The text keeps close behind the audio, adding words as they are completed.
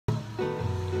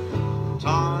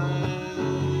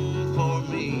Time for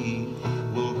me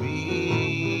will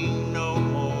be no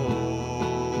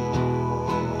more.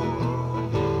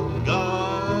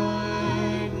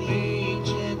 Guide me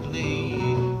gently,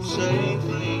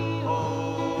 safely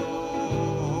home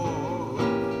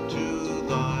to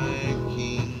thy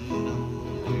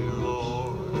kingdom, dear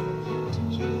Lord,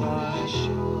 to thy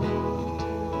shore.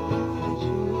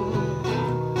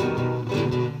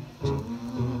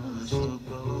 So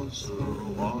closer,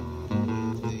 walk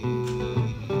with thee.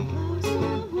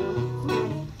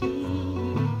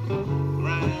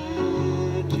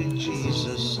 Granted,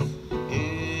 Jesus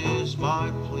is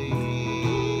my plea.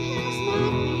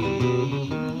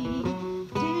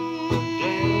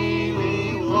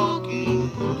 Daily walking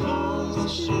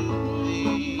close to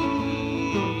thee.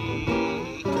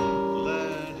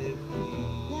 Let it be,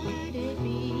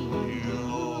 dear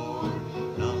Lord,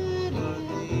 none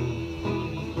but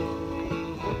thee.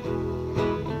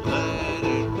 Let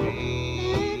it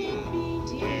be,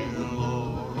 dear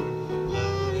Lord,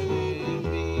 let it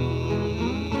be.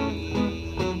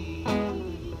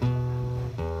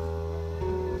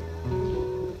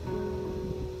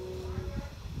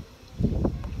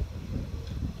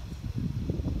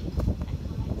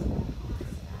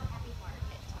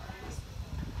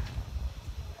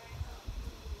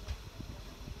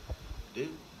 Dude,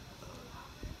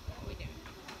 We do.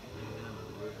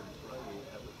 we're probably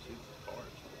have a few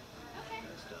cards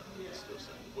and stuff. It's still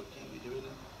saying, what can we do with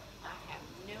it? I have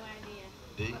no idea.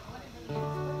 D?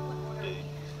 D.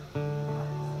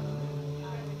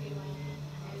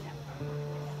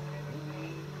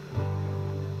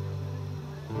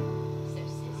 So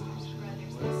sisters,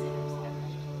 brothers, and sinners.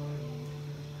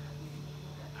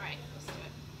 All right, let's do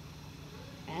it.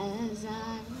 As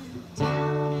I went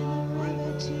down in the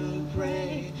river to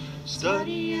pray,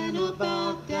 studying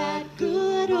about that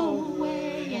good old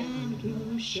way, and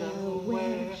who shall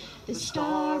wear the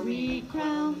starry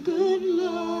crown? Good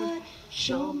Lord,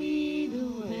 show me the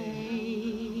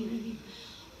way.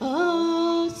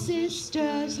 Oh,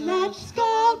 sisters, let's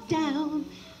go down.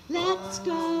 Let's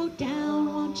go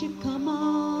down. Won't you come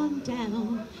on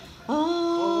down?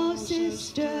 Oh,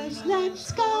 sisters,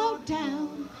 let's go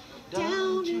down.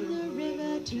 Down in the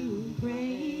river to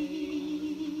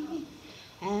pray.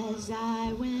 As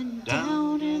I went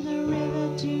down in the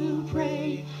river to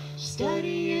pray,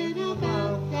 studying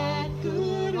about that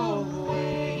good old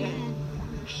way, and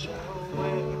who shall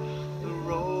wear the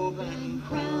robe and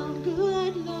crown?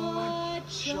 Good Lord,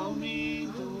 show me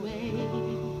the way.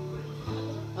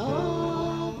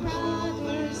 Oh,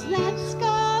 brothers, let's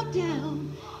go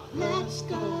down. Let's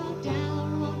go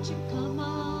down. Won't you come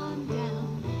on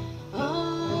down?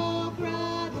 Oh,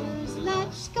 brothers,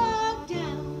 let's go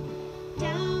down.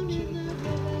 Down in the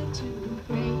river to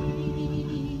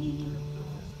pray.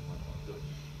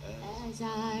 As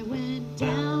I went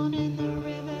down in the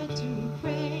river to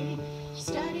pray,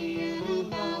 studying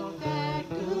about that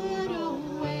good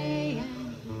old way,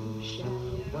 and who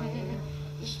shall wear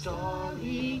the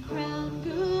starry crown?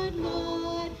 Good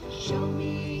Lord, show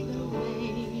me the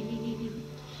way.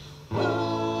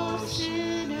 Oh,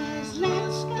 sinners,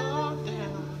 let's go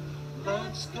down.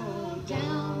 Let's go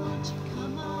down. Won't you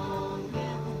come on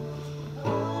down?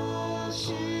 Oh,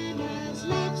 sinners,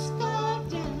 let's go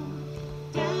down.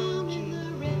 Down in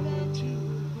the river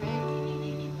to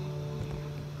pray.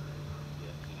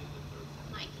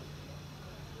 Mike.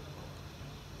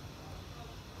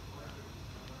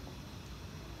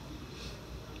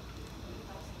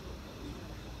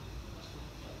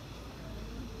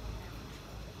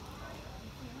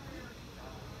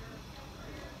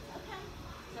 Okay.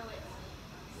 So it's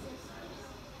sisters,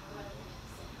 brothers,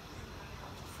 sinners.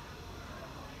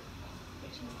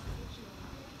 Which one?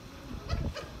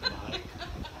 Mike.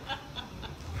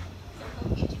 So go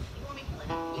get you. You want me to put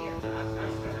it here?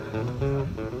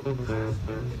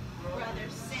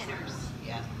 Brothers, sinners.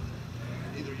 Yeah.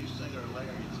 Either you sing or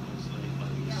Larry's gonna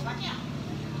sing. Yeah, watch out.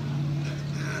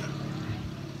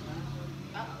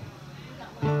 Uh-oh. We got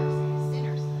one person.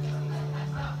 Sinners.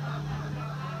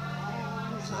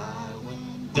 As I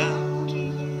went down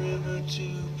to the river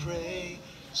to pray,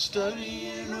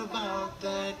 studying about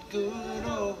that good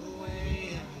old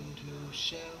way, and who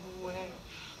shall wear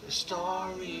the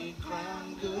starry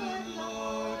crown? Good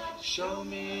Lord, show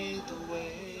me the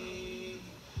way.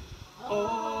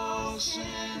 Oh,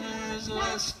 sinners,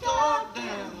 let's go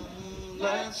down.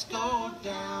 Let's go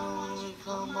down.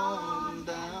 Come on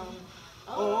down.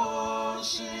 Oh,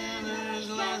 sinners,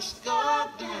 let's go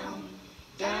down.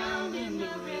 Down in the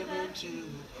river to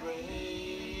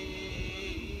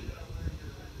pray.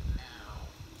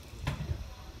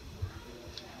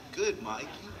 Good, Mike.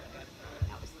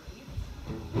 That was beautiful.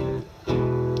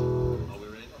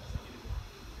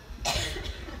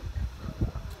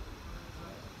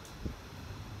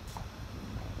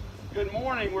 Good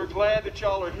morning. We're glad that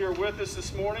y'all are here with us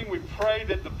this morning. We pray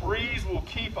that the breeze will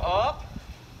keep up.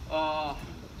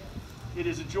 It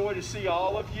is a joy to see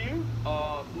all of you.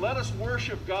 Let us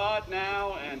worship God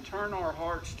now and turn our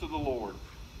hearts to the Lord.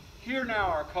 Hear now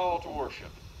our call to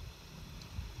worship.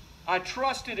 I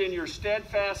trusted in your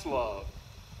steadfast love.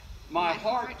 My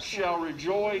heart shall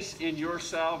rejoice in your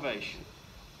salvation.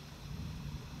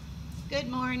 Good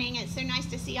morning. It's so nice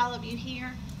to see all of you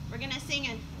here. We're going to sing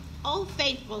an Old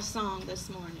Faithful song this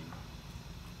morning.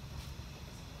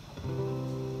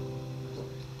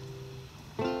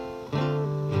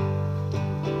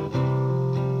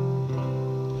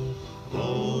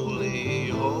 Holy,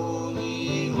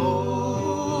 holy,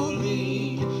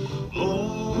 holy,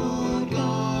 Lord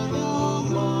God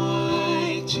Almighty.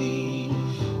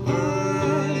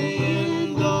 Early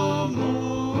in the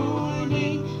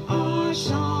morning, our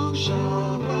song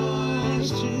shall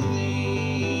rise to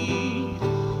thee.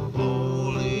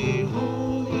 Holy,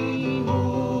 holy,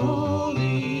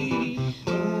 holy,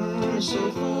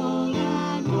 merciful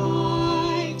and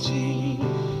mighty,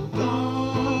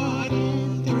 God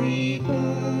in three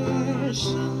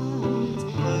persons,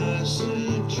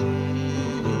 blessed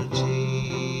Trinity.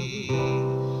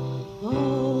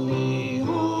 Holy,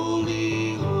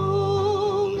 holy,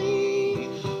 holy,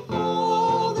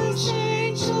 all the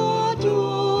saints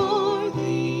adore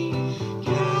thee,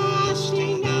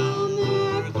 casting down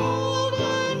their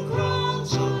golden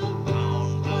crowns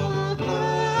upon the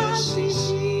glassy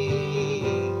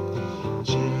sea.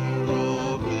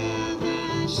 Cherubim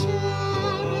and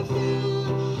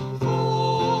seraphim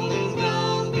falling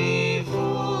down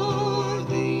before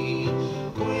thee,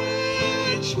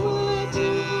 which word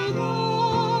and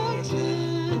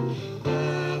ordain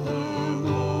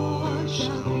evermore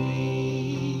shall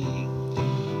be.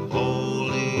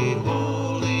 Holy,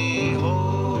 holy,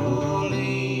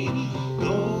 holy,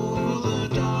 though the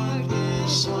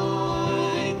darkness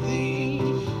hide thee,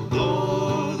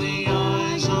 though the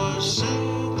eyes are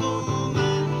simple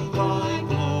and thy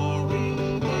glory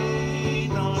may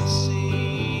not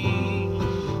see,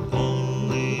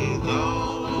 only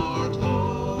thou art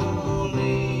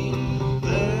holy,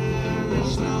 there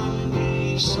is none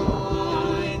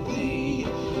beside thee,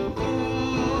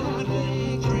 God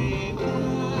in three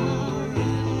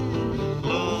persons,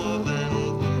 love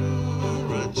and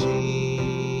purity.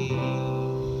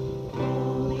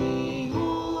 Holy,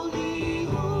 holy,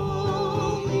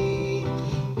 holy,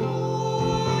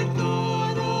 Lord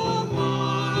God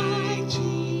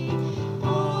Almighty,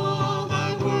 all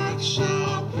thy works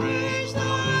shall praise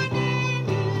thy name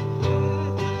in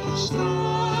earth and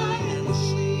sky and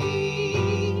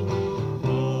sea.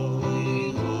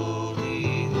 Holy,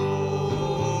 holy,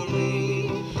 holy,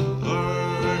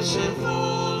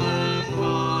 merciful and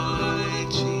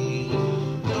mighty,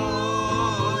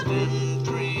 God in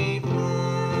three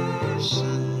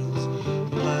persons,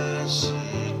 blessed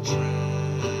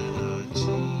Trinity.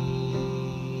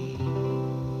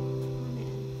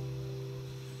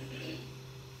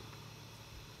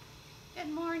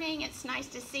 Good morning. It's nice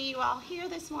to see you all here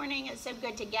this morning. It's so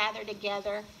good to gather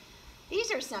together.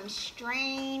 These are some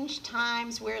strange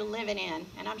times we're living in,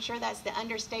 and I'm sure that's the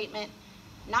understatement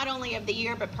not only of the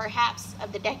year but perhaps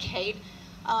of the decade.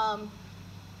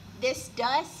 This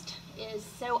dust is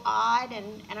so odd,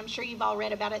 and I'm sure you've all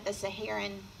read about it, the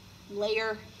Saharan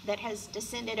layer that has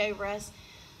descended over us.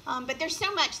 But there's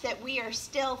so much that we are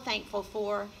still thankful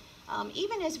for,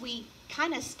 even as we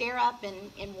kind of stare up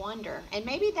and wonder. And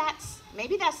maybe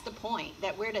that's the point,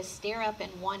 that we're to stare up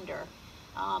and wonder,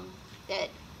 that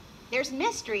there's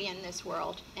mystery in this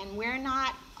world, and we're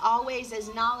not always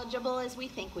as knowledgeable as we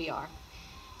think we are.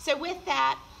 So with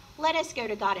that, let us go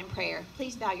to God in prayer.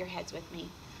 Please bow your heads with me.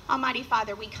 Almighty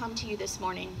Father, we come to you this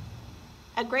morning,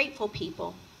 a grateful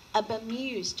people, a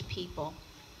bemused people.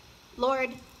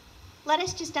 Lord, let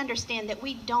us just understand that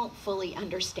we don't fully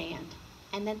understand,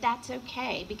 and that that's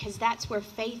okay, because that's where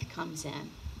faith comes in.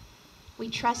 We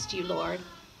trust you, Lord.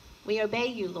 We obey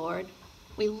you, Lord.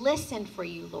 We listen for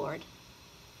you, Lord.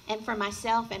 And for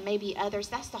myself and maybe others,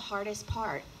 that's the hardest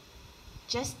part.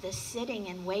 Just the sitting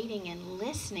and waiting and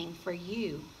listening for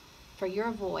you, for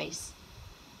your voice,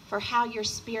 for how your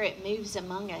Spirit moves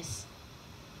among us.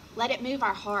 Let it move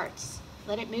our hearts.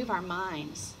 Let it move our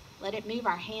minds. Let it move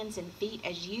our hands and feet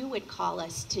as you would call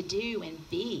us to do and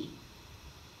be.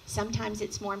 Sometimes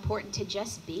it's more important to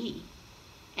just be.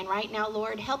 And right now,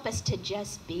 Lord, help us to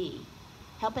just be.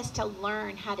 Help us to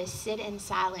learn how to sit in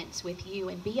silence with you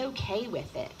and be okay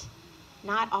with it.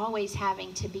 Not always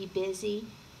having to be busy,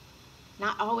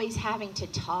 not always having to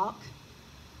talk,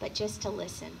 but just to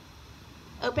listen.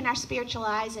 Open our spiritual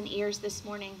eyes and ears this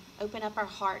morning. Open up our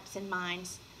hearts and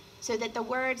minds so that the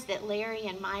words that Larry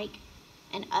and Mike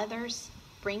and others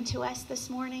bring to us this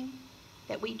morning,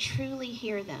 that we truly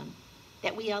hear them,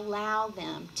 that we allow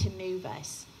them to move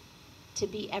us to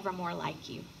be ever more like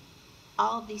you.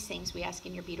 All of these things we ask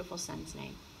in your beautiful Son's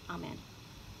name. Amen.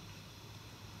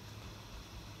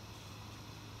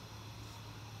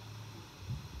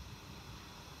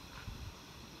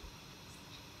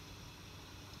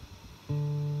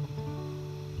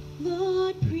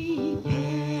 Lord,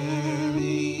 prepare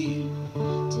me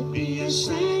to be a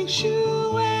sanctuary,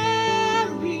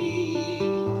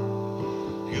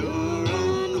 pure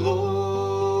and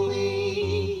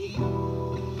holy,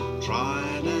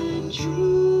 tried and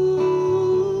true.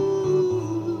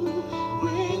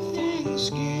 With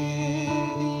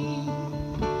thanksgiving,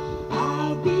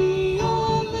 I'll be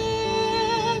your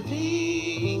living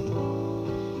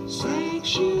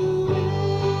sanctuary.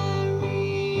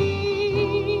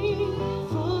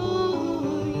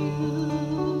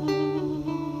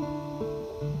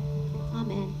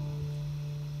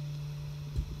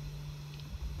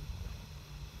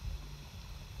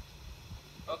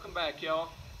 Welcome back, y'all.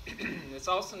 It's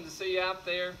awesome to see you out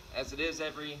there, as it is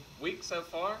every week so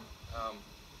far. I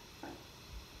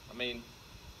mean,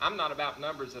 I'm not about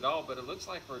numbers at all, but it looks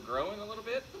like we're growing a little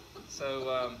bit.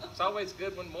 So it's always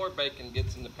good when more bacon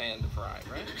gets in the pan to fry,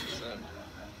 right? So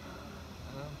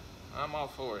I'm all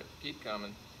for it. Keep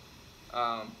coming.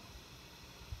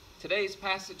 Today's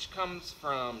passage comes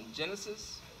from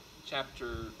Genesis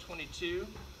chapter 22.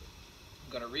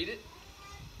 I'm going to read it.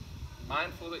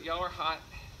 Mindful that y'all are hot.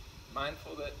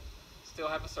 Mindful that still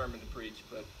have a sermon to preach,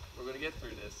 but we're going to get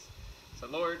through this. So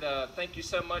Lord, thank you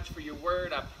so much for your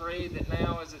word. I pray that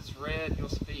now as it's read, you'll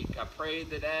speak. I pray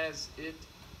that as it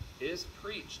is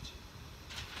preached,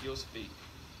 you'll speak.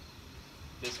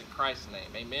 This in Christ's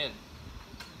name, amen.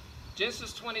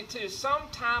 Genesis 22,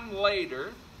 sometime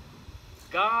later,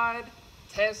 God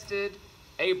tested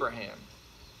Abraham.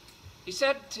 He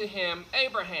said to him,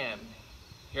 Abraham,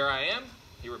 here I am,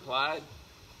 he replied.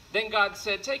 Then God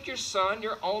said, take your son,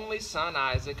 your only son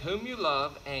Isaac, whom you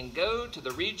love, and go to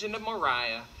the region of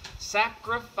Moriah.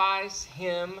 Sacrifice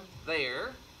him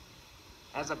there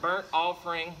as a burnt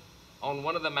offering on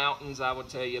one of the mountains I will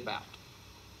tell you about.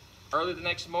 Early the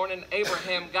next morning,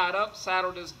 Abraham got up,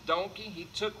 saddled his donkey. He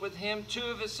took with him 2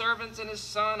 of his servants and his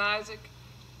son Isaac.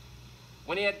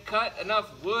 When he had cut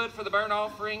enough wood for the burnt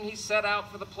offering, he set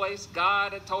out for the place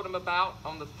God had told him about.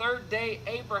 On the 3rd day,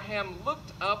 Abraham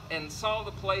looked up and saw the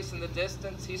place in the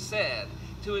distance. He said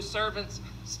to his servants,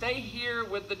 stay here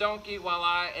with the donkey while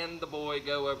I and the boy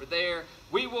go over there.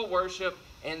 We will worship,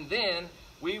 and then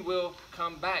we will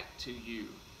come back to you.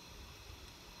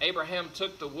 Abraham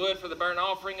took the wood for the burnt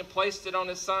offering and placed it on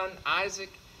his son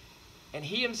Isaac, and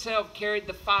he himself carried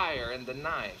the fire and the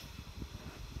knife.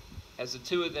 As the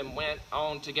 2 of them went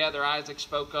on together, Isaac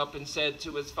spoke up and said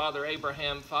to his father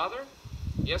Abraham, Father?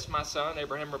 Yes, my son,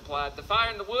 Abraham replied. The fire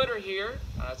and the wood are here,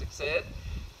 Isaac said.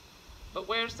 But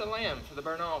where's the lamb for the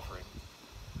burnt offering?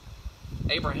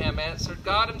 Abraham answered,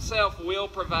 God himself will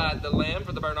provide the lamb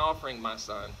for the burnt offering, my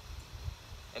son.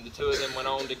 And the 2 of them went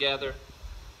on together.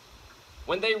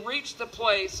 When they reached the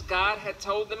place God had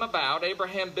told them about,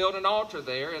 Abraham built an altar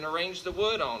there and arranged the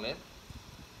wood on it.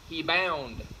 He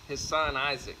bound his son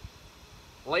Isaac,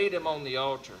 laid him on the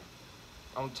altar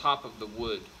on top of the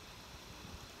wood.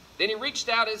 Then he reached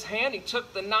out his hand, he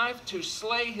took the knife to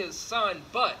slay his son,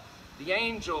 but the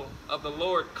angel of the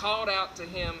Lord called out to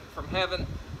him from heaven,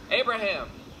 Abraham,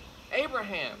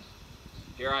 Abraham.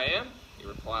 Here I am, he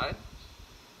replied.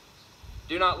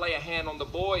 Do not lay a hand on the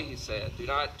boy, he said. Do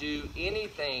not do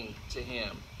anything to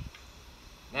him.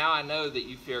 Now I know that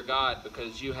you fear God,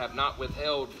 because you have not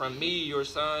withheld from me your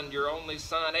son, your only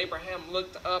son. Abraham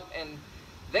looked up, and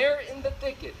there in the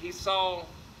thicket he saw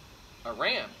a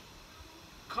ram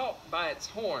caught by its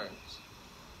horns.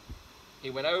 He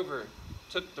went over,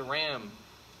 took the ram,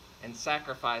 and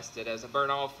sacrificed it as a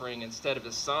burnt offering instead of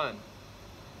his son.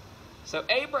 So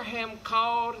Abraham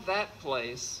called that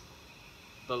place,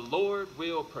 the Lord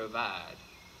will provide.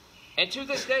 And to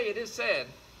this day it is said,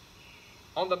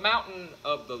 on the mountain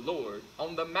of the Lord,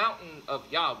 on the mountain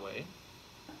of Yahweh,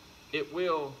 it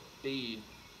will be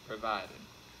provided.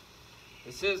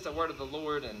 This is the word of the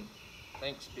Lord, and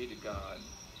thanks be to God.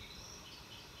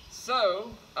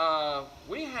 So,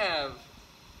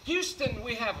 Houston,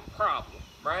 we have a problem,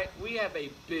 right? We have a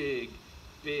big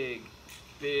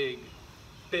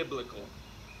biblical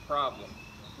problem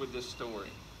with this story.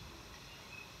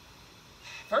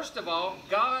 First of all,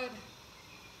 God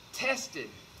tested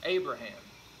Abraham.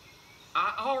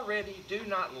 I already do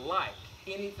not like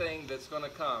anything that's going to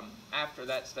come after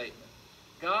that statement.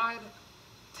 God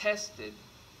tested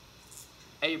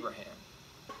Abraham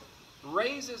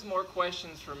raises more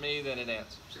questions for me than it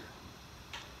answers.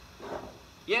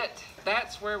 Yet,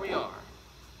 that's where we are.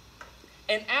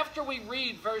 And after we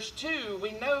read verse 2,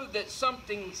 we know that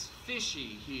something's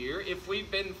fishy here if we've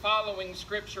been following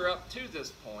Scripture up to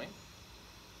this point.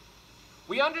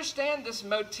 We understand this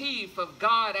motif of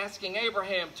God asking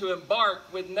Abraham to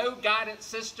embark with no guidance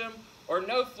system or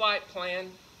no flight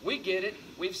plan. We get it.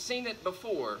 We've seen it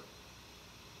before.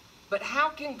 But how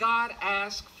can God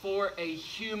ask for a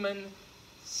human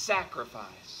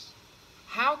sacrifice?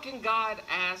 How can God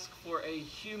ask for a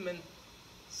human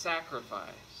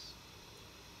sacrifice?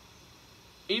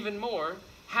 Even more,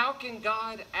 how can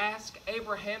God ask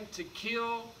Abraham to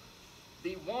kill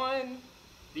the one,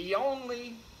 the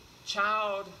only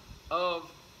child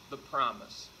of the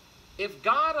promise? If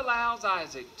God allows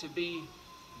Isaac to be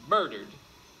murdered,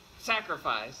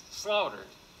 sacrificed, slaughtered,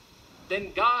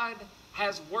 then God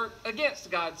has worked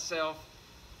against God's self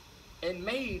and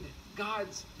made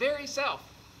God's very self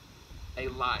a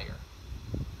liar.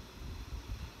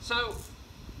 So,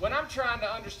 when I'm trying to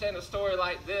understand a story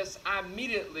like this, I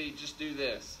immediately just do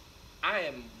this. I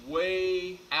am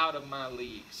way out of my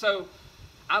league. So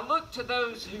I look to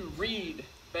those who read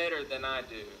better than I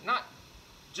do. Not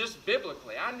just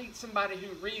biblically. I need somebody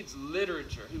who reads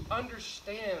literature, who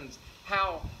understands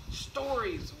how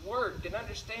stories work and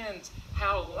understands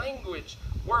how language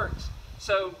works.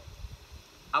 So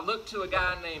I look to a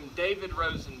guy named David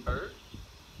Rosenberg.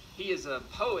 He is a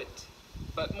poet,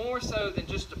 but more so than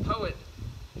just a poet,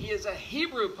 he is a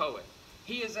Hebrew poet.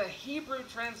 He is a Hebrew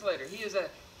translator. He is a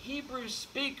Hebrew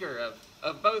speaker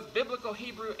of both biblical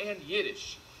Hebrew and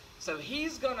Yiddish. So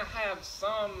he's going to have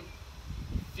some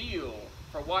feel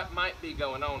for what might be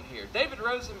going on here. David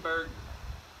Rosenberg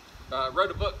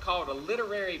wrote a book called A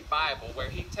Literary Bible, where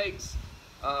he takes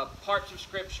parts of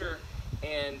Scripture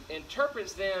and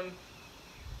interprets them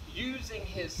using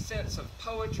his sense of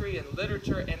poetry and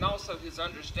literature and also his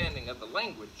understanding of the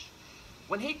language.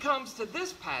 When he comes to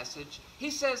this passage,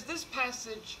 he says this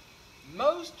passage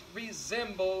most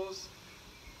resembles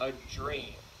a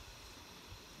dream.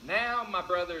 Now my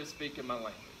brother is speaking my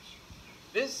language.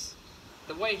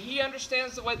 The way he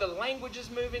understands the way the language is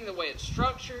moving, the way it's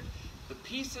structured, the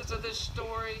pieces of this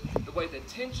story, the way the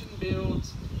tension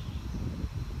builds,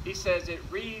 he says it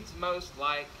reads most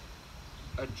like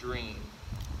a dream.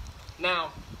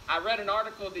 Now, I read an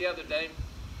article the other day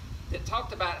that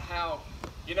talked about how,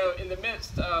 you know, in the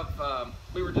midst of,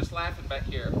 we were just laughing back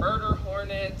here, murder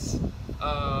hornets,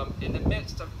 in the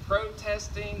midst of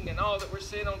protesting and all that we're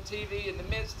seeing on TV, in the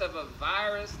midst of a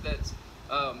virus that's,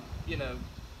 you know,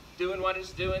 doing what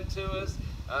it's doing to us.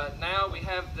 Now we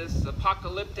have this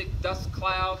apocalyptic dust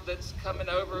cloud that's coming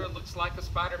over. It looks like a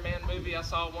Spider-Man movie I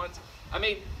saw once. I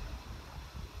mean,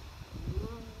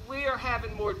 we are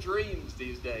having more dreams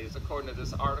these days, according to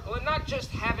this article. And not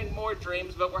just having more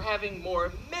dreams, but we're having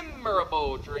more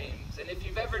memorable dreams. And if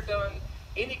you've ever done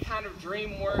any kind of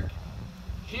dream work,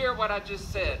 hear what I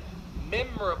just said.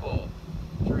 Memorable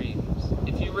dreams.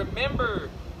 If you remember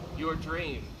your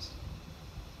dreams,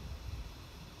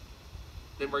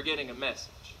 then we're getting a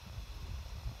message.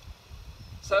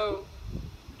 So,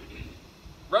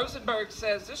 Rosenberg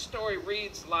says this story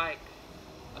reads like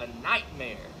a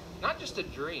nightmare. Not just a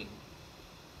dream,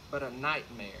 but a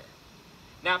nightmare.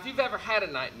 Now, if you've ever had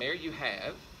a nightmare, you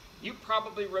have. You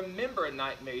probably remember a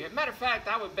nightmare. Matter of fact,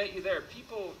 I would bet you there are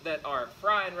people that are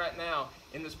frying right now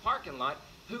in this parking lot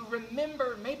who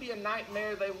remember maybe a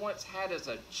nightmare they once had as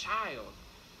a child.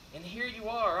 And here you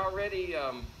are already,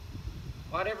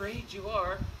 whatever age you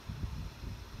are,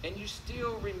 and you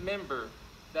still remember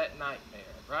that nightmare,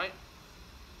 right?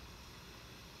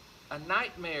 A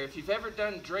nightmare, if you've ever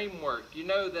done dream work, you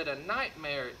know that a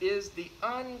nightmare is the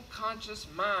unconscious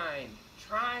mind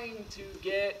trying to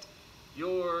get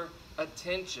your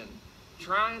attention,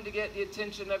 trying to get the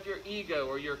attention of your ego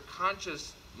or your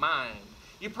conscious mind.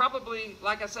 You probably,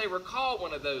 like I say, recall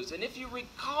one of those. And if you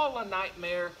recall a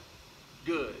nightmare,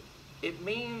 good. It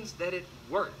means that it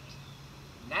worked.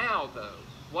 Now, though,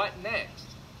 what next?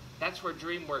 That's where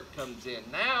dream work comes in.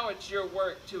 Now it's your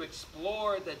work to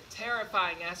explore the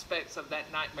terrifying aspects of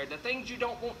that nightmare, the things you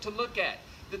don't want to look at,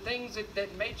 the things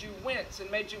that made you wince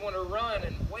and made you want to run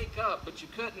and wake up, but you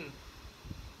couldn't,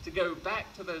 to go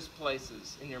back to those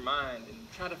places in your mind and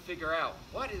try to figure out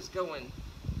what is going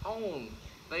on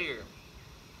there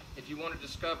if you want to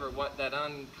discover what that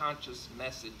unconscious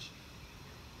message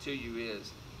to you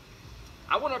is.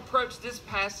 I want to approach this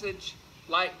passage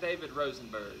like David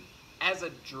Rosenberg, as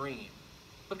a dream,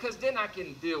 because then I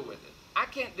can deal with it. I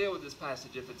can't deal with this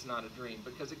passage if it's not a dream,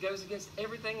 because it goes against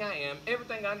everything I am,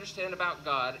 everything I understand about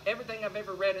God, everything I've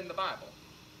ever read in the Bible.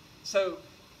 So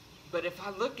But if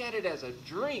I look at it as a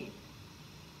dream,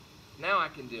 now I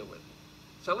can deal with it.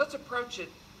 So let's approach it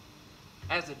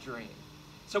as a dream.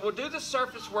 So we'll do the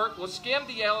surface work. We'll skim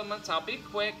the elements. I'll be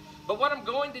quick. But what I'm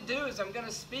going to do is I'm going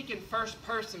to speak in first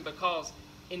person, because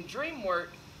in dream work,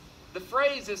 the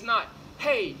phrase is not,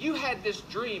 hey, you had this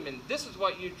dream and this is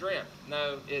what you dreamt.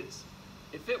 No, it's,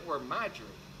 if it were my dream,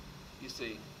 you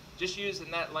see, just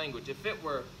using that language. If it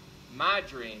were my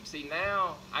dream, see,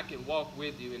 now I can walk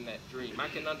with you in that dream. I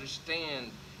can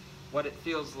understand what it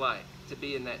feels like to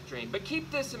be in that dream. But keep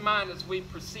this in mind as we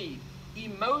proceed.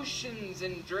 Emotions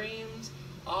in dreams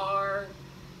are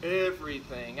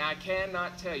everything. I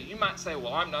cannot tell you. You might say,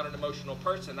 well, I'm not an emotional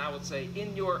person. I would say,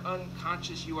 in your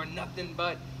unconscious, you are nothing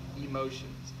but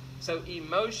emotions. So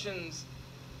emotions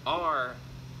are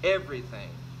everything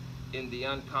in the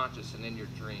unconscious and in your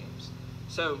dreams.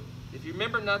 So if you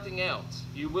remember nothing else,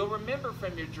 you will remember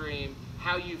from your dream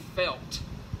how you felt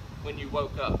when you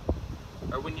woke up.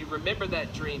 Or when you remember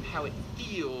that dream, how it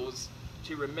feels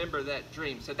to remember that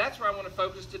dream. So that's where I want to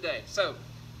focus today. So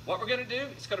what we're going to do,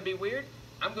 it's going to be weird.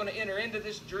 I'm going to enter into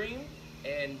this dream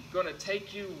and going to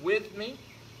take you with me.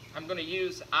 I'm going to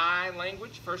use I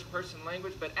language, first person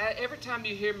language. But every time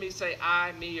you hear me say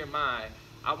I, me, or my,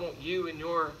 I want you in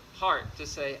your heart to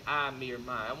say I, me, or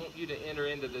my. I want you to enter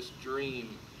into this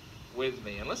dream with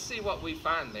me. And let's see what we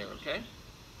find there, okay?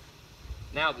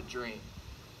 Now the dream.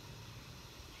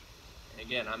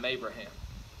 Again, I'm Abraham.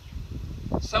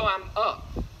 So I'm up.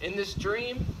 In this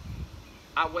dream,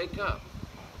 I wake up.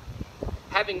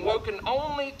 Having woken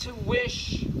only to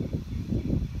wish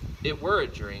it were a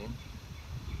dream,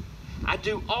 I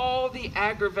do all the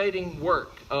aggravating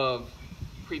work of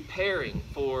preparing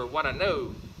for what I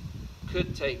know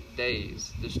could take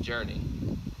days, this journey.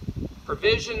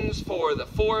 Provisions for the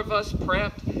 4 of us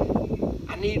prepped.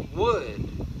 I need wood.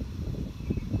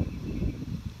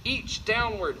 Each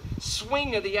downward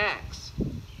swing of the axe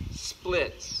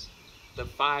splits the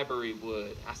fibery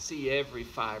wood. I see every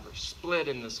fiber split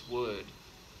in this wood.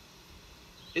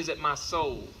 Is it my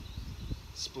soul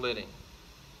splitting?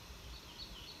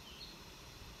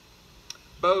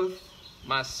 Both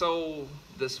my soul,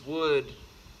 this wood,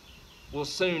 will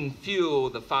soon fuel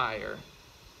the fire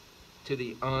to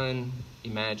the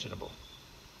unimaginable.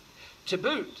 To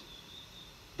boot,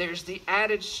 there's the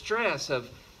added stress of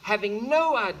having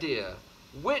no idea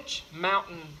which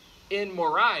mountain in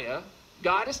Moriah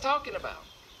God is talking about.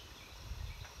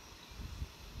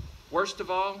 Worst of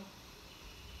all,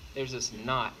 there's this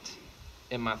knot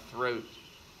in my throat,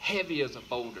 heavy as a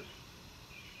boulder.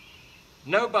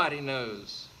 Nobody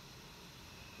knows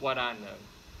what I know,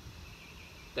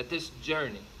 that this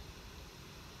journey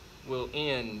will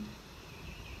end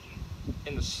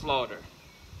in the slaughter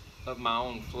of my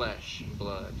own flesh and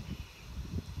blood.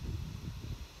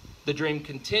 The dream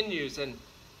continues, and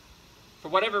for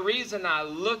whatever reason, I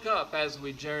look up as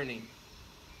we journey.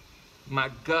 My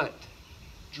gut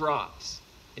drops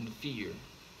in fear.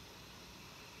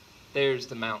 There's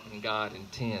the mountain God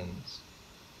intends.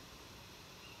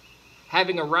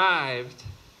 Having arrived,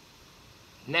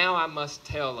 now I must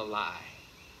tell a lie.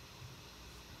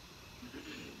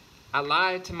 I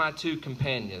lie to my 2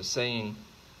 companions, saying,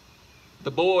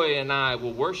 the boy and I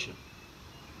will worship.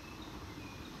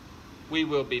 We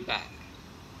will be back.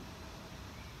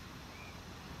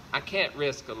 I can't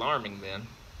risk alarming them.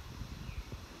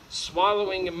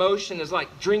 Swallowing emotion is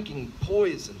like drinking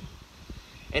poison.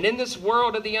 And in this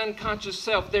world of the unconscious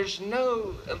self, there's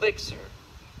no elixir,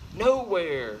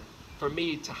 nowhere for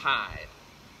me to hide.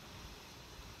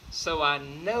 So I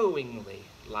knowingly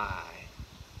lie.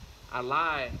 I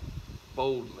lie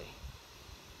boldly.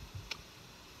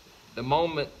 The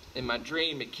moment in my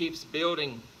dream, it keeps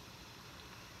building.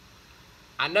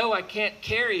 I know I can't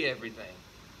carry everything.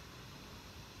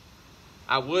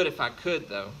 I would if I could,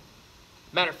 though.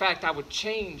 Matter of fact, I would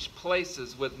change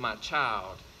places with my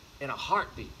child in a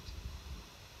heartbeat.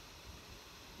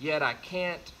 Yet I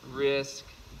can't risk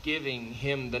giving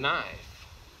him the knife.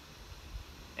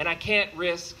 And I can't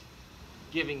risk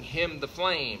giving him the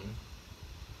flame.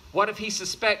 What if he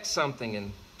suspects something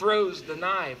and throws the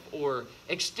knife or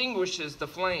extinguishes the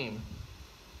flame?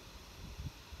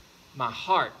 My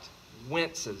heart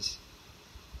winces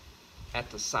at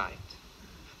the sight.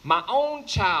 My own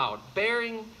child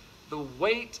bearing the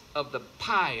weight of the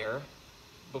pyre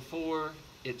before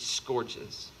it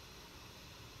scorches.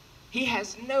 He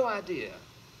has no idea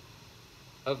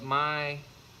of my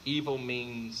evil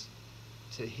means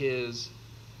to his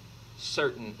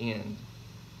certain end.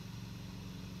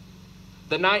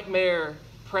 The nightmare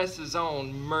presses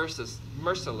on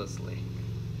mercilessly.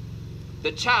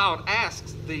 The child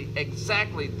asks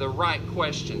exactly the right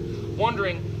question,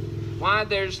 wondering why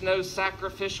there's no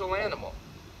sacrificial animal.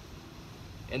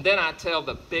 And then I tell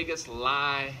the biggest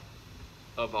lie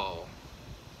of all,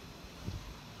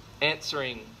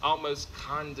 answering almost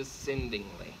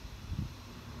condescendingly.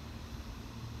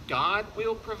 God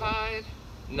will provide?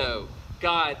 No,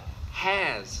 God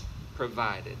has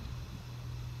provided.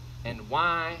 And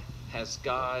why has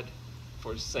God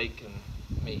forsaken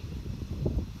me?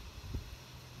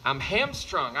 I'm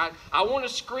hamstrung. I want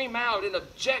to scream out in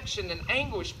objection and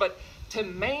anguish, but to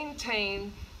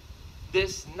maintain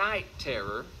this night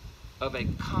terror of a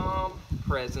calm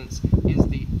presence is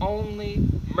the only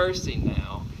mercy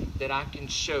now that I can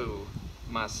show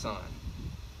my son.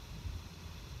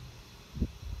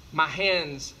 My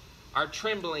hands are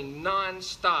trembling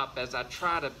non-stop as I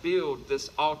try to build this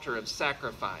altar of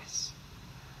sacrifice.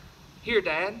 Here,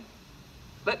 Dad,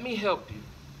 let me help you.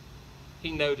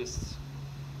 He noticed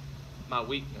my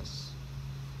weakness.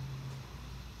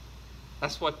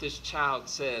 That's what this child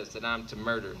says that I'm to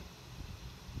murder.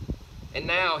 And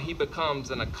now he becomes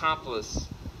an accomplice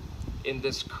in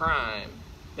this crime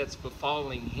that's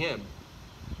befalling him.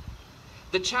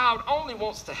 The child only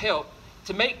wants to help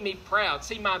to make me proud.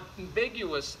 See, my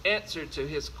ambiguous answer to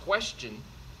his question,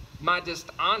 my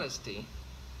dishonesty,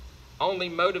 only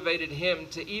motivated him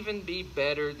to even be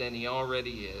better than he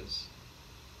already is.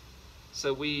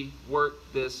 So we work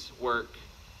this work,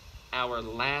 our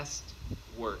last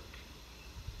work,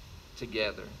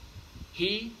 together.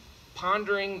 He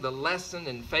pondering the lesson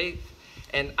in faith,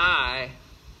 and I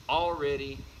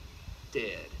already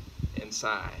dead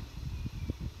inside.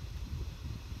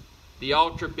 The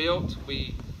altar built,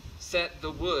 we set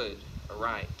the wood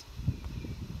aright.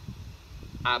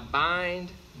 I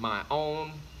bind my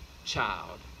own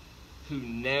child who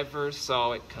never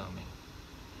saw it coming.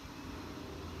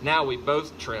 Now we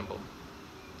both tremble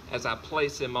as I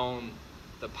place him on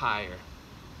the pyre.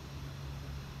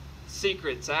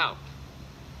 Secret's out.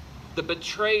 The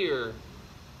betrayer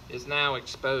is now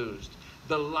exposed.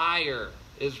 The liar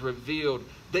is revealed.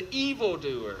 The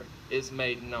evildoer is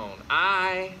made known.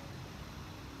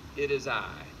 It is I,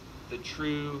 the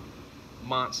true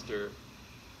monster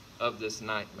of this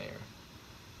nightmare.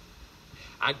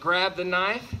 I grab the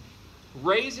knife,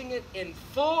 raising it in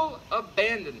full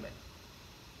abandonment.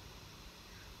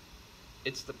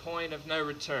 It's the point of no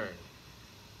return.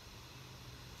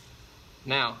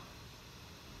 Now,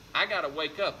 I got to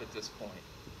wake up at this point,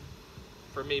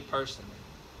 for me personally.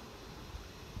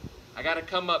 I got to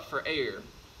come up for air.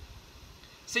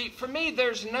 See, for me,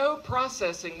 there's no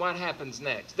processing what happens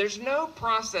next. There's no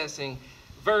processing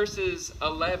verses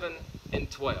 11 and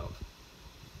 12.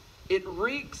 It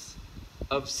reeks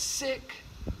of sick,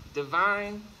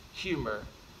 divine humor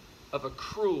of a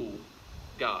cruel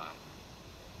God.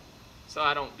 So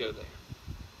I don't go there.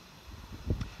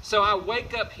 So I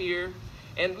wake up here,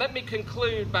 and let me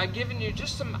conclude by giving you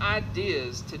just some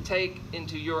ideas to take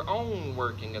into your own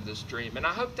working of this dream. And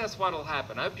I hope that's what will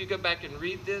happen. I hope you go back and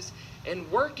read this and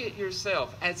work it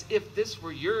yourself as if this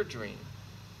were your dream.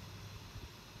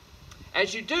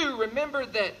 As you do, remember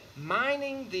that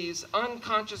mining these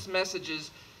unconscious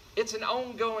messages, it's an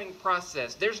ongoing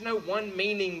process. There's no one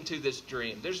meaning to this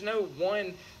dream. There's no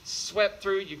one swept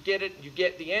through, you get it, you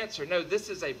get the answer. No, this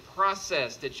is a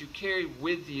process that you carry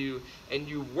with you, and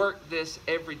you work this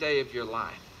every day of your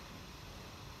life.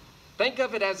 Think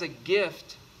of it as a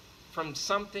gift from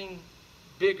something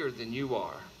bigger than you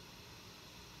are.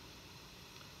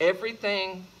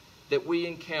 Everything that we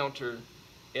encounter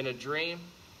in a dream,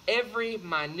 every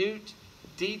minute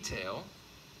detail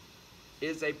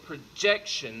is a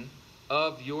projection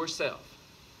of yourself.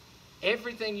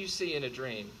 Everything you see in a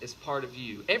dream is part of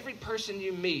you. Every person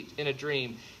you meet in a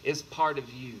dream is part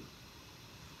of you.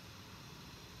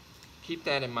 Keep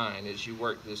that in mind as you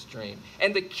work this dream.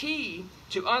 And the key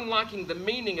to unlocking the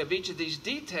meaning of each of these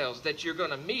details that you're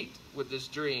going to meet with this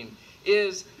dream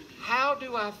is, how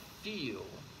do I feel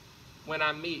when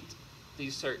I meet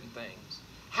these certain things?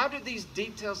 How do these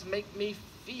details make me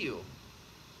feel?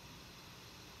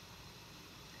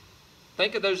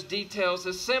 Think of those details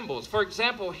as symbols. For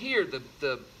example, here,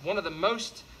 one of the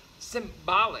most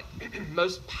symbolic,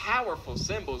 most powerful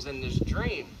symbols in this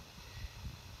dream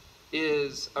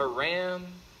is a ram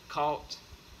caught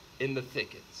in the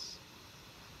thickets.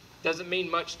 Doesn't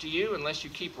mean much to you unless you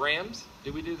keep rams.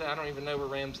 Do we do that? I don't even know where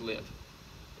rams live.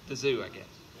 At the zoo, I guess.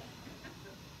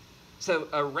 So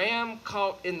a ram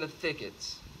caught in the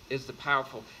thickets is the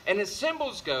powerful. And as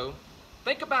symbols go,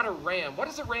 think about a ram. What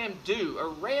does a ram do? A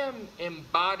ram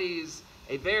embodies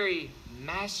a very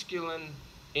masculine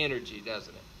energy,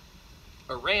 doesn't it?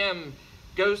 A ram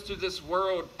goes through this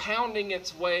world pounding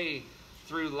its way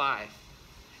through life.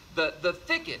 The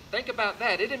thicket, think about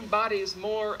that. It embodies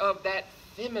more of that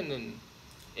feminine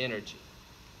energy.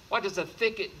 What does a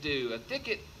thicket do? A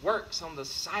thicket works on the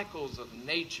cycles of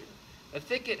nature. A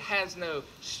thicket has no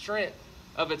strength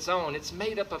of its own. It's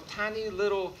made up of tiny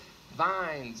little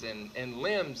vines and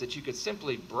limbs that you could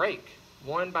simply break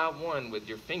one by one with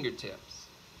your fingertips.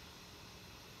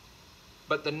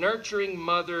 But the nurturing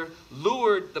mother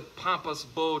lured the pompous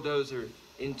bulldozer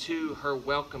into her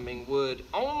welcoming wood,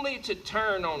 only to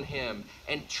turn on him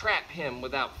and trap him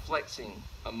without flexing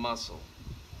a muscle.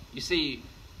 You see,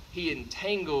 he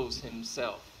entangles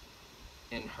himself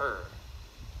in her.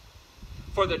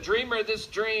 For the dreamer of this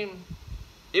dream,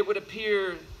 it would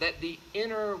appear that the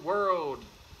inner world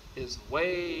is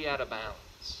way out of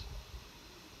bounds.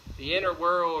 The inner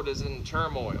world is in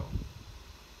turmoil.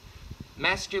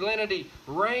 Masculinity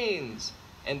reigns,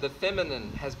 and the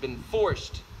feminine has been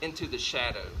forced into the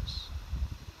shadows.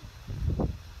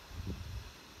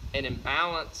 An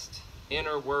imbalanced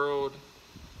inner world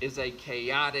is a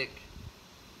chaotic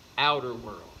outer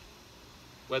world.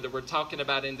 Whether we're talking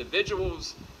about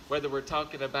individuals, whether we're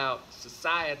talking about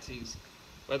societies,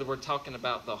 whether we're talking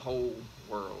about the whole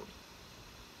world.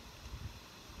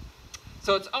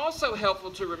 So it's also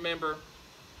helpful to remember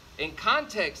in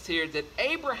context here that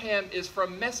Abraham is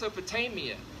from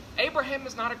Mesopotamia. Abraham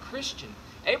is not a Christian.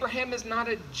 Abraham is not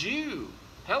a Jew.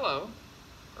 Hello,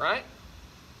 right?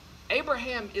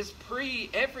 Abraham is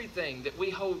pre-everything that we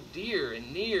hold dear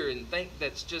and near and think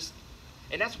that's just,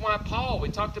 and that's why Paul, we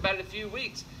talked about it a few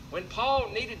weeks, when Paul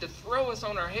needed to throw us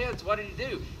on our heads, what did he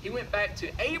do? He went back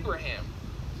to Abraham,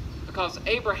 because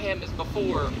Abraham is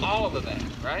before all of that,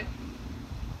 right?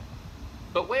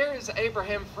 But where is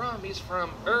Abraham from? He's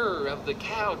from Ur of the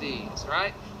Chaldees,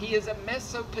 right? He is a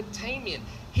Mesopotamian.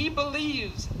 He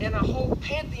believes in a whole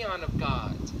pantheon of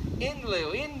gods.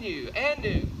 Enlil, Enu,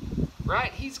 Anu,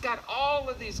 right? He's got all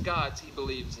of these gods he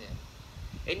believes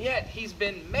in. And yet he's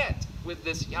been met with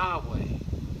this Yahweh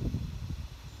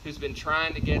who's been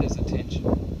trying to get his attention.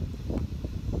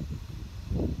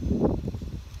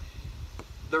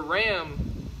 The ram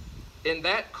in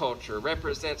that culture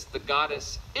represents the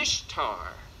goddess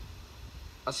Ishtar,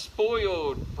 a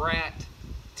spoiled brat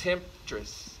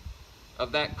temptress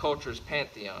of that culture's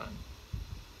pantheon.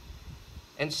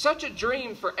 And such a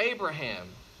dream for Abraham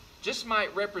just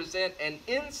might represent an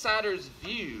insider's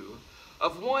view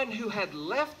of one who had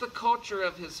left the culture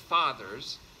of his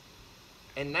fathers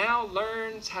and now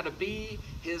learns how to be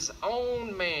his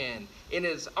own man in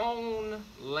his own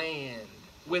land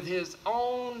with his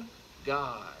own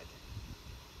God.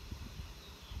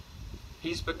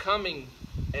 He's becoming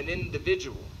an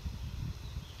individual.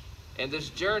 And this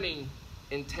journey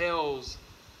entails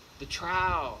the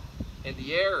trial and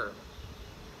the error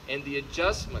and the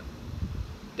adjustment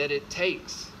that it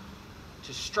takes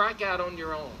to strike out on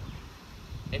your own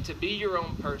and to be your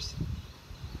own person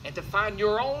and to find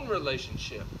your own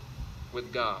relationship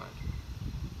with God.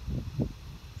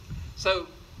 So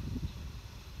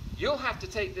you'll have to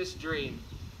take this dream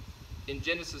in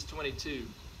Genesis 22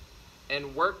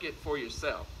 and work it for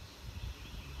yourself.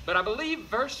 But I believe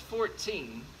verse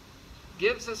 14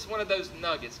 gives us one of those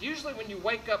nuggets. Usually when you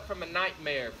wake up from a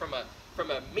nightmare, from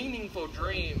a meaningful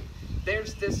dream,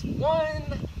 there's this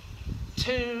one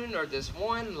tune or this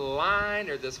one line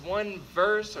or this one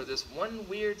verse or this one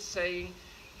weird saying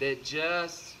that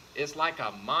just is like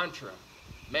a mantra.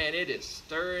 Man, it is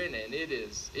stirring and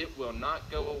it will not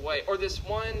go away. Or this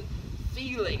one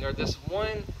feeling or this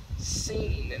one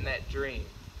scene in that dream,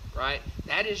 right?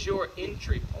 That is your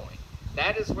entry point.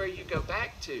 That is where you go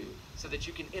back to so that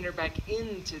you can enter back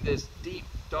into this deep,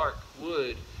 dark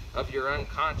wood of your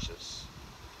unconscious.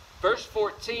 Verse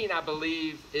 14, I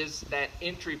believe, is that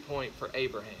entry point for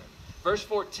Abraham. Verse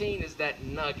 14 is that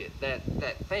nugget, that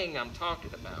thing I'm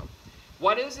talking about.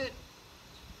 What is it?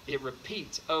 It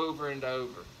repeats over and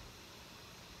over.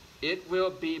 It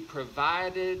will be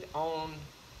provided on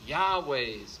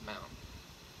Yahweh's mountain.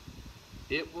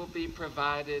 It will be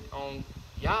provided on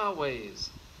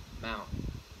Yahweh's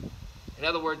mountain. In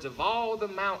other words, of all the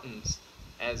mountains,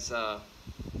 as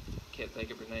can't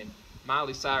think of her name,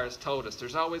 Miley Cyrus told us,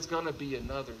 there's always going to be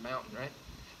another mountain, right?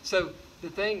 So the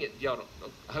thing, y'all don't,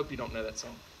 I hope you don't know that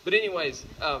song. But anyways,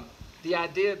 the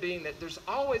idea being that there's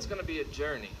always going to be a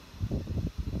journey.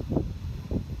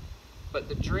 But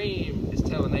the dream is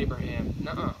telling Abraham,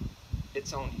 nuh-uh,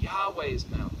 it's on Yahweh's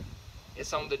mountain.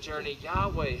 It's on the journey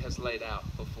Yahweh has laid out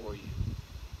before you.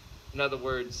 In other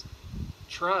words,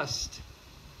 trust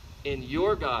in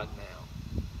your God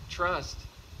now. Trust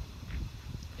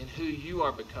in who you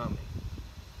are becoming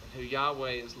and who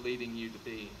Yahweh is leading you to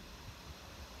be.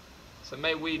 So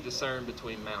may we discern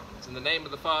between mountains. In the name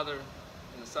of the Father,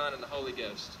 and the Son, and the Holy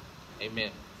Ghost.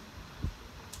 Amen.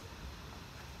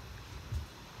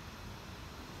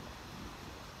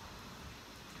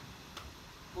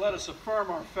 Let us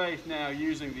affirm our faith now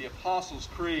using the Apostles'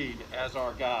 Creed as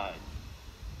our guide.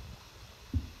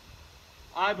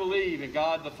 I believe in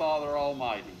God the Father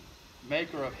Almighty,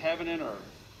 maker of heaven and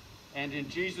earth, and in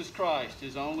Jesus Christ,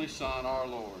 his only Son, our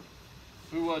Lord,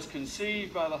 who was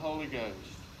conceived by the Holy Ghost,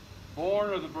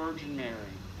 born of the Virgin Mary,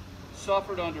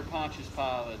 suffered under Pontius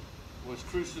Pilate, was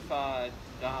crucified,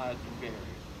 died, and buried.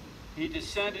 He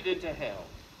descended into hell.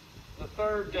 The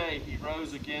third day he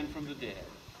rose again from the dead.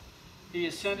 He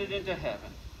ascended into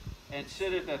heaven, and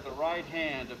sitteth at the right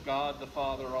hand of God the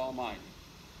Father Almighty.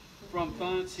 From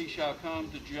thence he shall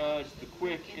come to judge the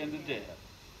quick and the dead.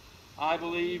 I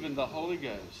believe in the Holy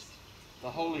Ghost, the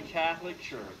Holy Catholic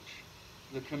Church,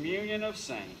 the communion of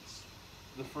saints,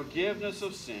 the forgiveness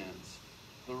of sins,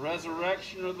 the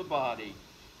resurrection of the body,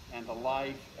 and the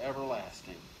life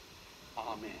everlasting.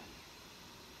 Amen.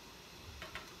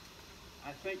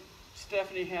 I think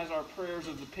Stephanie has our prayers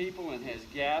of the people and has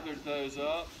gathered those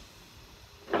up.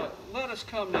 But let us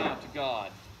come now to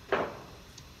God.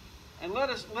 And let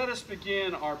us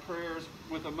begin our prayers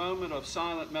with a moment of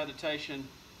silent meditation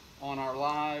on our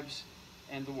lives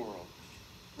and the world.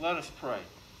 Let us pray.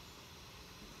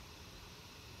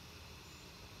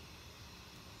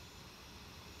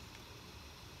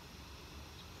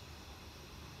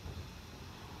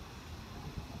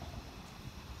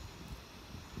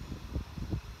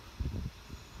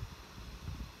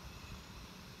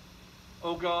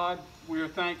 O God, we are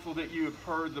thankful that you have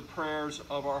heard the prayers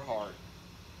of our heart.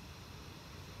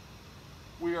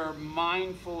 We are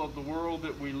mindful of the world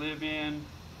that we live in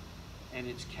and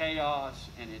its chaos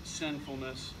and its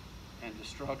sinfulness and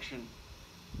destruction.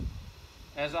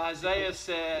 As Isaiah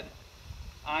said,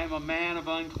 I am a man of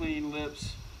unclean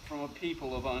lips from a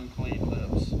people of unclean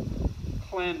lips.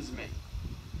 Cleanse me.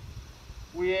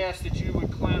 We ask that you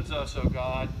would cleanse us, O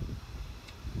God,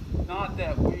 not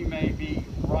that we may be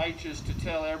righteous to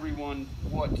tell everyone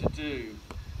what to do,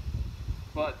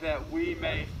 but that we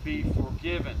may be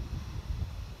forgiven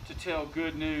to tell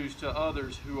good news to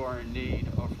others who are in need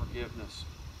of forgiveness.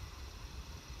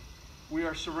 We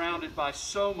are surrounded by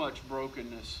so much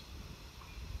brokenness.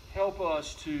 Help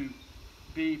us to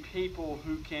be people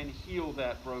who can heal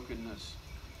that brokenness.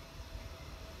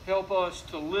 Help us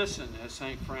to listen, as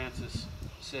St. Francis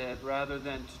said, rather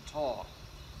than to talk.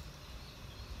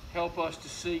 Help us to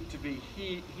seek to be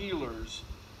healers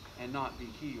and not be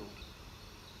healed.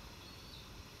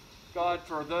 God,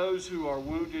 for those who are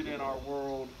wounded in our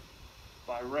world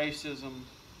by racism,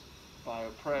 by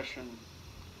oppression,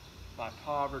 by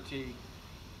poverty,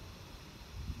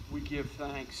 we give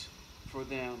thanks for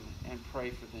them and pray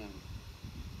for them.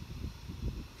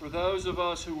 For those of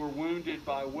us who were wounded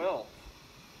by wealth,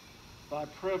 by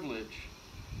privilege,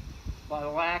 by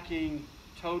lacking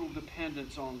total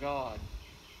dependence on God,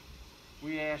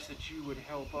 we ask that you would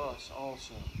help us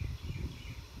also.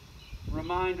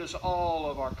 Remind us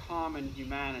all of our common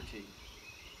humanity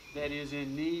that is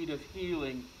in need of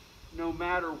healing no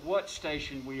matter what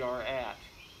station we are at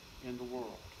in the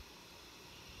world.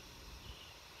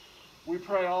 We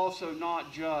pray also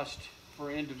not just for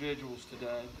individuals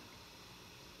today,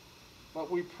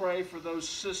 but we pray for those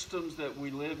systems that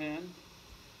we live in.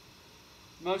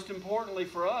 Most importantly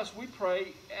for us, we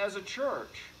pray as a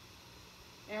church.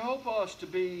 Help us to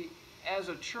be, as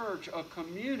a church, a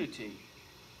community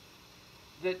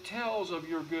that tells of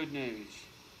your good news,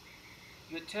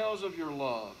 that tells of your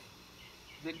love,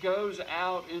 that goes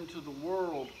out into the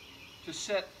world to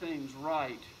set things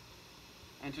right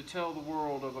and to tell the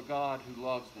world of a God who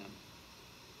loves them.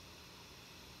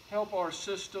 Help our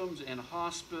systems in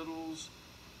hospitals,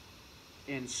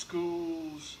 in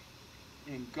schools,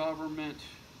 in government,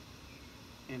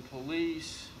 in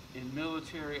police, in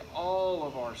military, all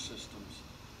of our systems.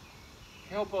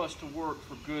 Help us to work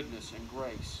for goodness and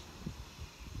grace.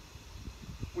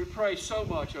 We pray so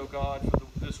much, O God,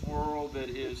 for this world that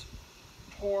is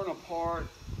torn apart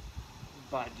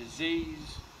by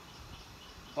disease,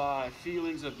 by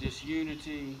feelings of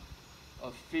disunity,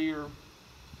 of fear.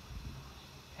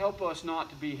 Help us not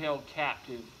to be held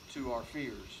captive to our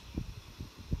fears.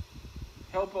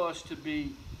 Help us to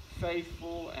be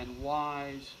faithful and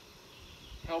wise.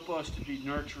 Help us to be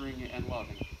nurturing and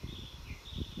loving.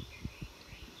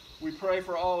 We pray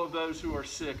for all of those who are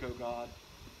sick, O God.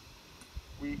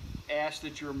 We ask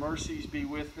that your mercies be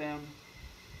with them,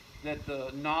 that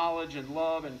the knowledge and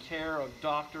love and care of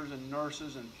doctors and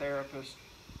nurses and therapists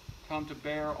come to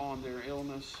bear on their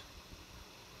illness.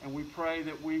 And we pray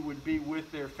that we would be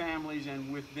with their families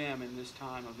and with them in this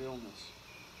time of illness.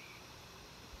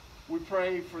 We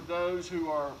pray for those who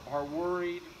are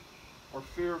worried or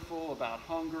fearful about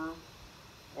hunger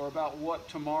or about what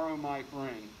tomorrow might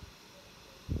bring.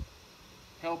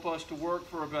 Help us to work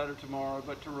for a better tomorrow,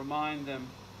 but to remind them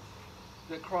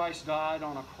that Christ died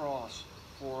on a cross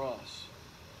for us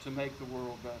to make the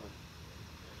world better.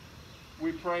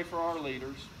 We pray for our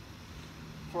leaders,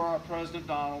 for our President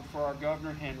Donald, for our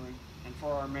Governor Henry, and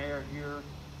for our mayor here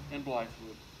in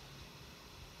Blythewood.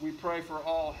 We pray for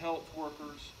all health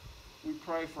workers. We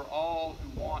pray for all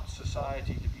who want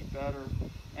society to be better,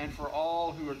 and for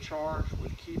all who are charged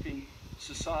with keeping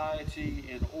society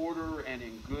in order and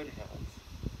in good health.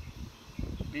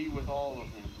 Be with all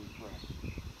of them, we pray.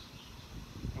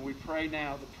 And we pray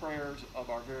now the prayers of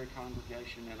our very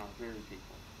congregation and our very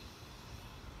people.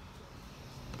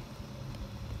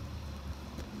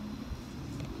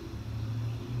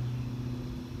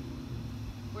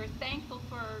 We're thankful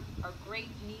for our great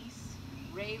niece,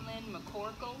 Raylan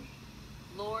McCorkle.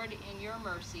 Lord, in your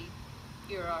mercy,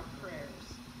 hear our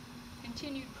prayers.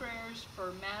 Continued prayers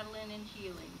for Madeline and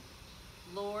healing.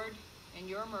 Lord, in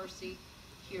your mercy,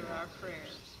 hear our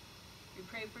prayers. We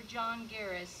pray for John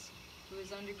Garris, who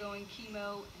is undergoing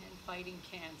chemo and fighting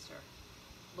cancer.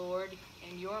 Lord,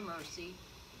 in your mercy,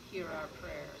 hear our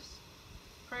prayers.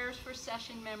 Prayers for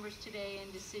session members today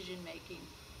in decision making.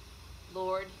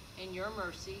 Lord, in your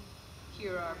mercy,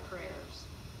 hear our prayers.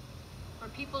 For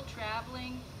people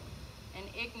traveling and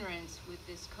ignorance with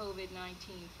this COVID-19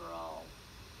 for all.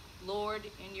 Lord,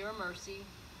 in your mercy,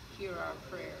 hear our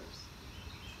prayers.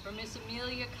 For Miss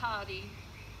Amelia Cotty,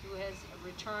 who has a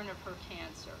return of her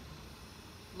cancer.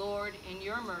 Lord, in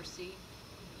your mercy,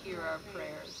 hear our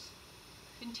prayers.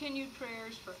 Continued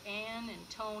prayers for Ann and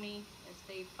Tony as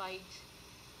they fight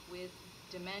with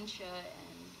dementia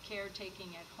and caretaking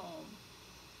at home.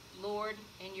 Lord,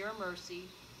 in your mercy,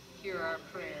 hear our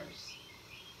prayers.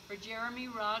 For Jeremy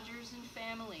Rogers and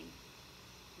family,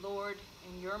 Lord,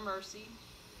 in your mercy,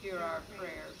 hear our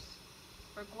prayers.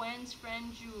 For Gwen's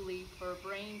friend Julie for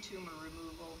brain tumor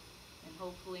removal and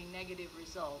hopefully negative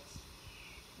results.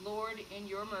 Lord, in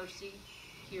your mercy,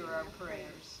 hear our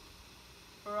prayers.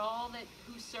 For all that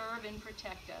who serve and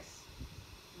protect us,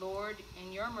 Lord,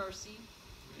 in your mercy,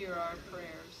 hear our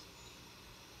prayers.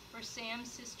 For Sam's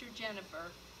sister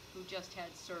Jennifer, who just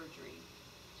had surgery.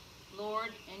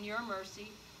 Lord, in your mercy,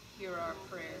 hear our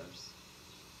prayers.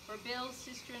 For Bill's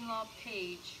sister-in-law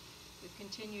Paige, with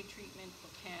continued treatment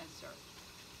for cancer.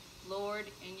 Lord,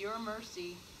 in your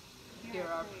mercy, hear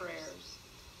our prayers.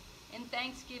 And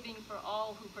thanksgiving for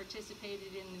all who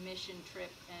participated in the mission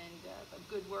trip and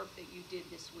the good work that you did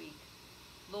this week.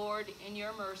 Lord, in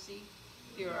your mercy,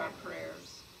 hear our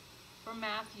prayers. For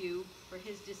Matthew, for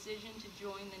his decision to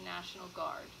join the National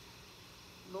Guard.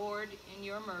 Lord, in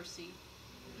your mercy,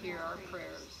 hear our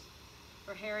prayers.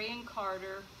 For Harry and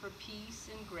Carter, for peace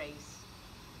and grace.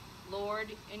 Lord,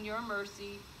 in your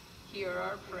mercy, hear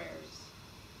our prayers.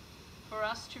 For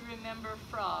us to remember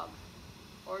Frog,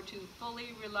 or to fully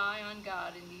rely on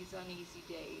God in these uneasy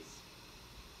days.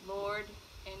 Lord,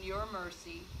 in your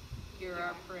mercy, hear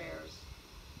our prayers.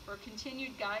 For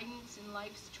continued guidance in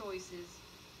life's choices,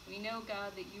 we know,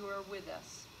 God, that you are with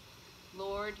us.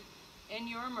 Lord, in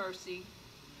your mercy,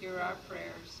 hear our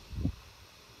prayers.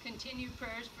 Continued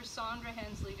prayers for Sandra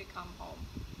Hensley to come home.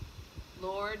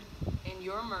 Lord, in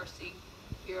your mercy,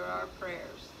 hear our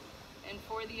prayers. And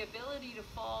for the ability to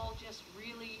fall just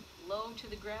really low to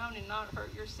the ground and not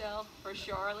hurt yourself, for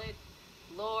Charlotte,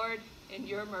 Lord, in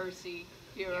your mercy,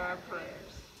 hear our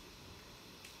prayers.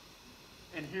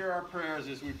 And hear our prayers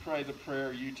as we pray the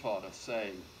prayer you taught us,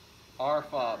 saying, Our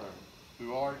Father,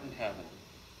 who art in heaven,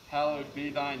 hallowed be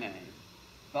thy name.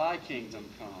 Thy kingdom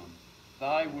come,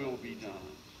 thy will be done,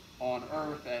 on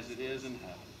earth as it is in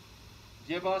heaven.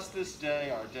 Give us this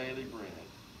day our daily bread,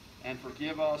 and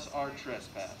forgive us our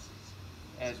trespasses,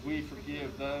 as we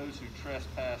forgive those who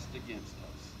trespass against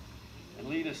us. And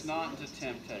lead us not into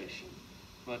temptation,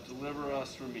 but deliver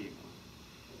us from evil.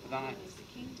 For thine is the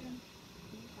kingdom,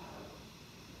 the power,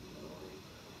 and the glory.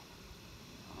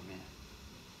 Amen.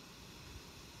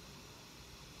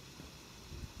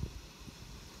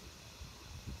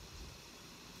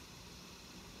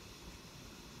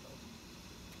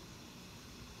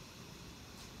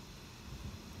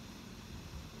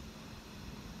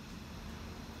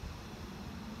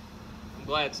 I'm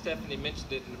glad Stephanie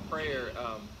mentioned it in the prayer.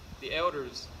 The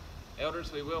elders,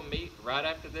 we will meet right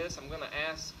after this. I'm going to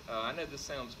ask, I know this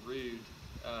sounds rude,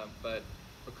 but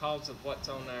because of what's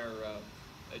on our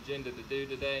agenda to do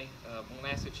today, I'm going to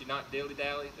ask that you not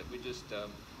dilly-dally, that we just,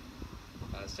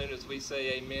 as soon as we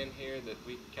say amen here, that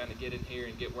we kind of get in here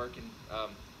and get working.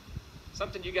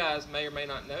 something you guys may or may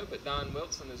not know, but Don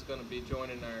Wilson is going to be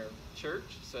joining our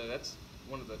church. So that's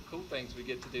one of the cool things we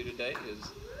get to do today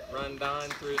is run Don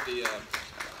through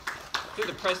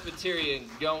the Presbyterian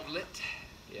gauntlet.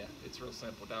 Yeah, it's real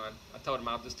simple, Don. I told him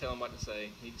I'll just tell him what to say.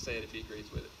 He can say it if he agrees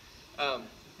with it.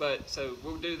 But so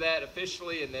we'll do that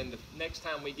officially, and then the next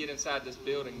time we get inside this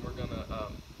building, we're going to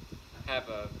have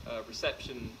a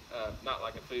reception, not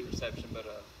like a food reception, but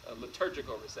a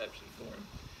liturgical reception for him.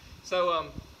 So,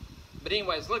 but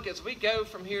anyways, look, as we go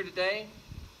from here today,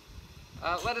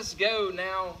 let us go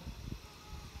now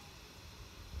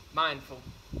mindful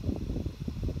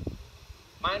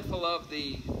of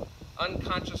the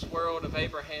unconscious world of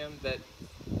Abraham that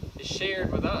is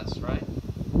shared with us, right?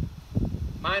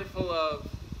 Mindful of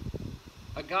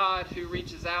a God who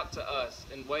reaches out to us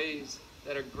in ways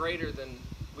that are greater than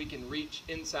we can reach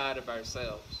inside of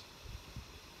ourselves.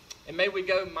 And may we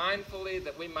go mindfully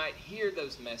that we might hear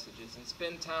those messages and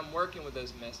spend time working with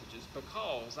those messages,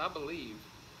 because I believe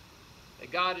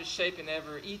that God is shaping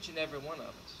each and every one of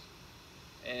us,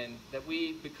 and that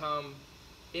we become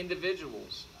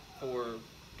individuals for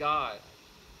God,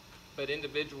 but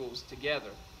individuals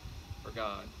together for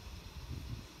God.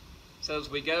 So as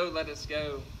we go, let us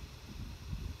go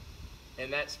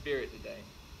in that spirit today.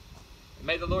 And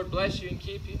may the Lord bless you and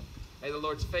keep you. May the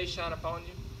Lord's face shine upon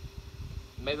you.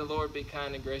 And may the Lord be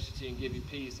kind and gracious to you and give you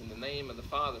peace in the name of the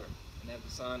Father, and of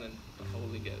the Son, and the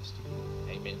Holy Ghost.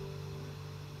 Amen.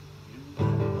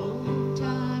 Old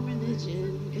time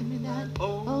religion, give me that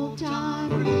old time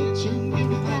religion.